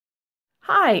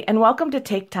Hi, and welcome to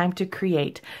Take Time to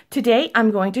Create. Today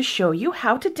I'm going to show you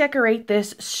how to decorate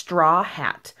this straw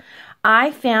hat.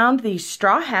 I found these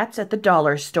straw hats at the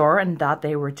dollar store and thought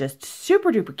they were just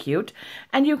super duper cute.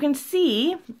 And you can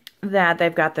see that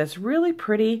they've got this really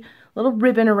pretty little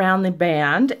ribbon around the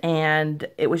band, and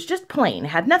it was just plain,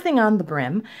 had nothing on the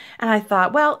brim. And I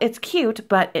thought, well, it's cute,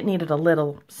 but it needed a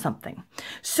little something.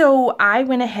 So I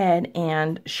went ahead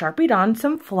and Sharpied on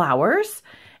some flowers.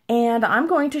 And I'm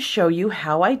going to show you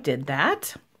how I did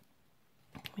that.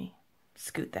 Let me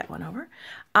scoot that one over.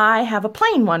 I have a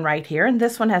plain one right here, and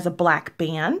this one has a black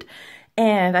band.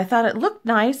 And I thought it looked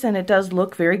nice, and it does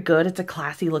look very good. It's a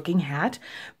classy looking hat,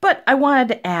 but I wanted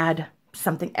to add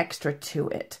something extra to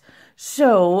it.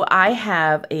 So I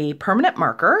have a permanent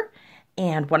marker,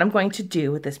 and what I'm going to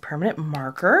do with this permanent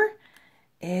marker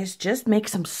is just make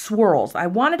some swirls. I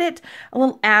wanted it a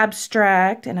little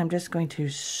abstract, and I'm just going to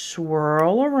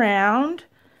swirl around.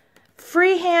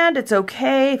 Freehand, it's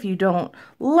okay if you don't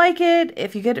like it.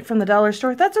 If you get it from the dollar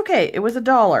store, that's okay. It was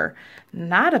 $1.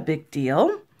 Not a big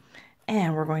deal.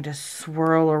 And we're going to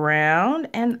swirl around,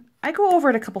 and I go over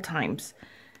it a couple times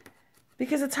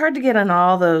because it's hard to get in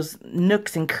all those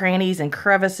nooks and crannies and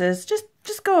crevices. Just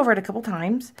go over it a couple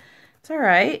times. It's all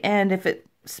right. And if it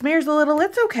smears a little,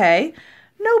 it's okay.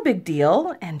 No big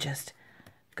deal. And just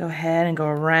go ahead and go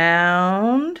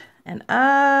around and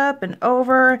up and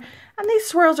over. And these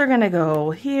swirls are going to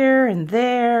go here and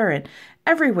there and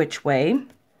every which way.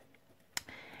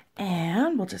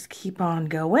 And we'll just keep on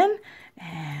going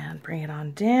and bring it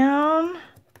on down.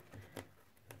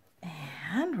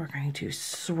 And we're going to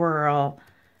swirl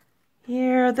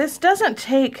here. This doesn't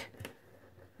take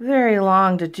very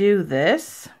long to do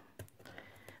this.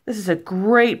 This is a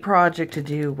great project to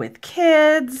do with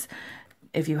kids.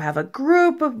 If you have a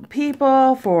group of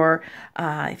people,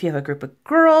 if you have a group of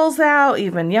girls out,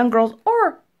 even young girls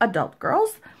or adult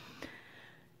girls.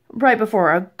 Right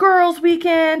before a girls'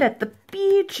 weekend at the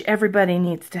beach, everybody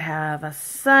needs to have a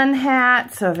sun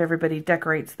hat. So if everybody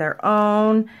decorates their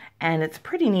own, and it's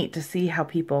pretty neat to see how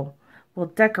people will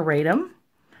decorate them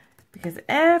because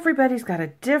everybody's got a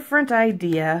different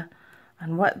idea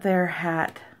on what their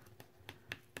hat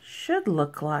should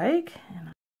look like.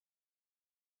 And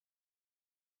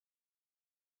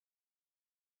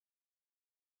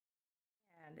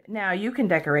now you can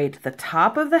decorate the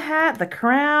top of the hat, the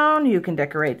crown, you can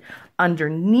decorate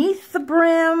underneath the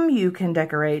brim, you can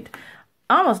decorate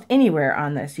almost anywhere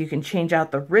on this. You can change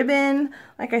out the ribbon.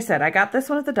 Like I said, I got this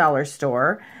one at the dollar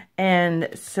store, and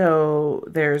so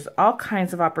there's all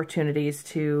kinds of opportunities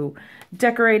to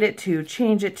decorate it, to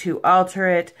change it, to alter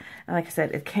it. And like I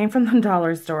said, it came from the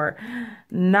dollar store.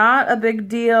 Not a big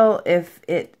deal if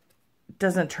it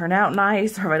doesn't turn out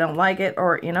nice, or if I don't like it,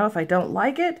 or, you know, if I don't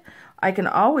like it, I can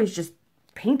always just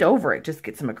paint over it. Just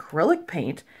get some acrylic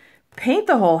paint, paint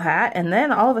the whole hat, and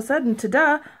then all of a sudden,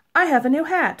 ta-da, I have a new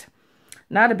hat.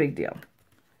 Not a big deal.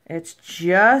 It's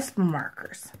just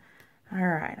markers. All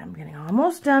right, I'm getting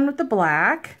almost done with the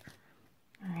black.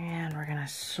 And we're going to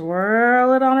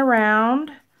swirl it on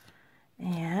around.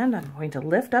 And I'm going to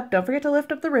lift up. Don't forget to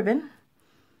lift up the ribbon,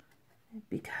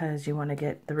 because you want to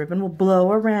get, the ribbon will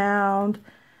blow around.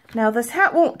 Now this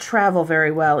hat won't travel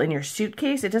very well in your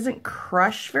suitcase. It doesn't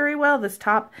crush very well, this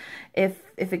top. If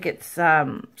it gets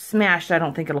smashed, I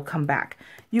don't think it'll come back.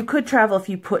 You could travel if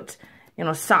you put, you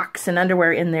know, socks and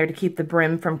underwear in there to keep the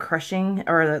brim from crushing,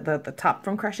 or the top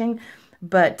from crushing.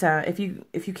 But if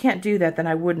you can't do that, then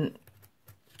I wouldn't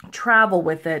travel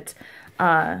with it.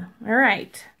 All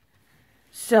right.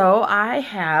 So I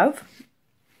have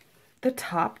the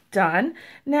top done.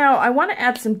 Now I want to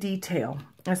add some detail.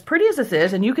 As pretty as this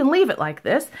is, and you can leave it like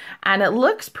this, and it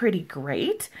looks pretty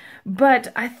great,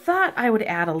 but I thought I would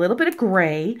add a little bit of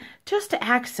gray just to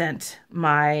accent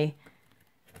my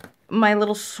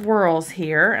little swirls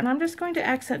here. And I'm just going to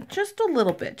accent just a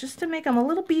little bit, just to make them a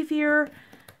little beefier,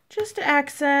 just to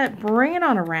accent, bring it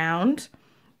on around.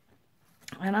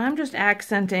 And I'm just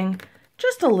accenting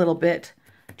just a little bit,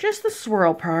 just the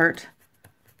swirl part.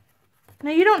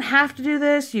 Now you don't have to do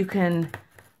this, you can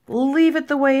leave it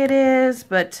the way it is,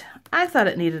 but I thought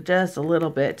it needed just a little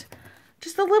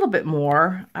bit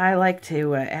more. I like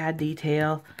to add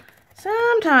detail.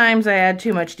 Sometimes I add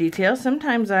too much detail,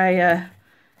 sometimes I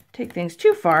take things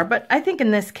too far, but I think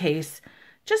in this case,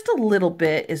 just a little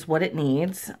bit is what it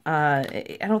needs.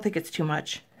 I don't think it's too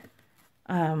much.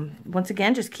 Once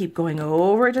again, just keep going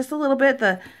over it just a little bit.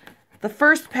 The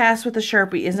first pass with the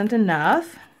Sharpie isn't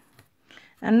enough,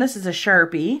 and this is a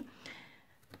Sharpie.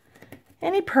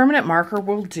 Any permanent marker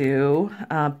will do.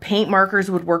 Paint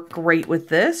markers would work great with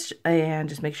this, and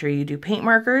just make sure you do paint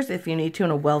markers if you need to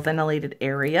in a well-ventilated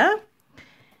area.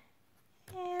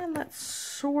 let's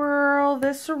swirl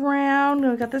this around.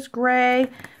 We got this gray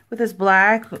with this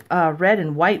black. Red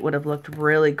and white would have looked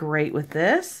really great with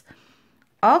this.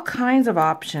 All kinds of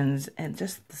options, and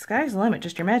just the sky's the limit,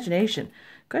 just your imagination.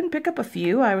 Go ahead and pick up a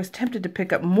few. I was tempted to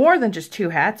pick up more than just 2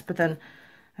 hats, but then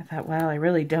I thought, well, I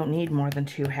really don't need more than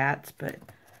 2 hats, but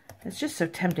it's just so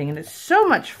tempting, and it's so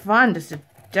much fun just to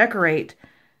decorate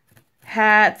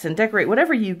hats and decorate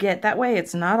whatever you get. That way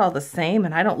it's not all the same,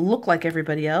 and I don't look like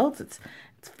everybody else. It's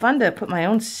fun to put my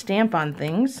own stamp on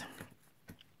things.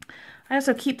 I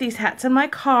also keep these hats in my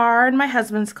car, in my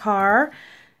husband's car,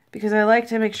 because I like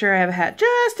to make sure I have a hat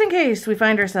just in case we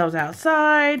find ourselves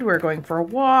outside, we're going for a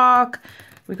walk,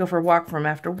 we go for a walk from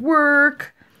after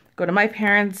work, go to my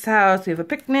parents' house, we have a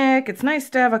picnic. It's nice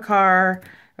to have a car,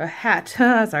 a hat,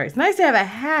 sorry, it's nice to have a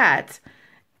hat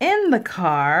in the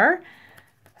car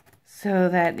so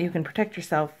that you can protect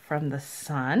yourself from the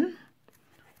sun.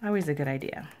 Always a good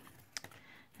idea.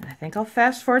 And I think I'll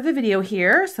fast forward the video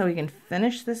here so we can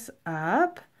finish this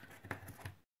up.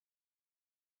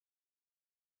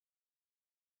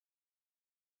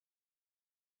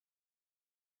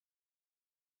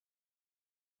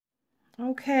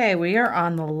 Okay, we are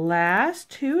on the last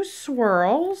 2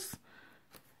 swirls.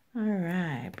 All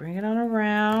right, bring it on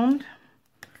around.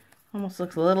 Almost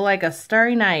looks a little like a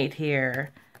starry night here.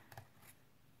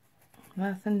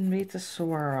 Nothing beats a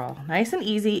swirl. Nice and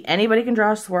easy. Anybody can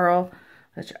draw a swirl,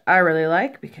 which I really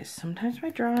like because sometimes my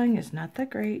drawing is not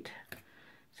that great.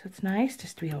 So it's nice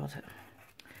just to be able to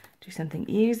do something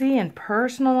easy and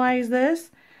personalize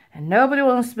this. And nobody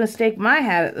will mistake my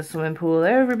hat at the swimming pool.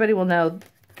 Everybody will know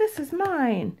this is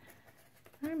mine.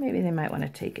 Or maybe they might want to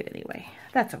take it anyway.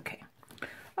 That's okay.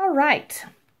 All right.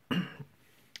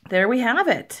 There we have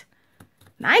it.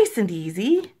 Nice and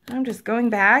easy. I'm just going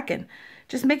back and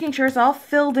just making sure it's all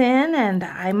filled in, and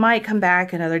I might come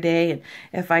back another day, and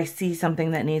if I see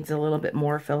something that needs a little bit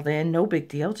more filled in, no big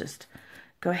deal. Just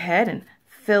go ahead and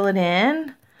fill it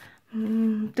in.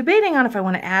 Debating on if I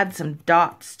want to add some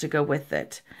dots to go with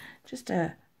it. Just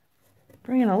to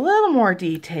bring in a little more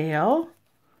detail.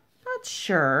 Not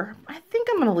sure. I think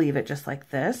I'm going to leave it just like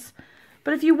this.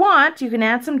 But if you want, you can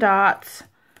add some dots.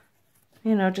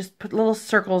 You know, just put little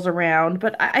circles around.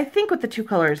 But I think with the 2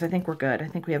 colors, I think we're good. I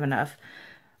think we have enough.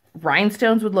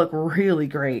 Rhinestones would look really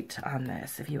great on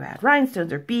this if you add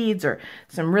rhinestones or beads or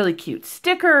some really cute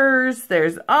stickers.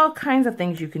 There's all kinds of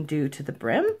things you can do to the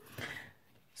brim.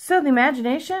 So the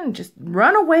imagination, just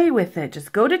run away with it.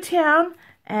 Just go to town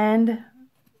and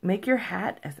make your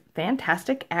hat as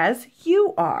fantastic as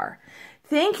you are.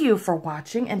 Thank you for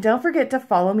watching, and don't forget to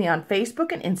follow me on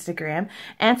Facebook and Instagram,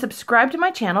 and subscribe to my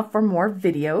channel for more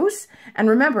videos. And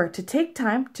remember to take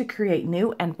time to create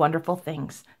new and wonderful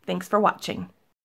things. Thanks for watching.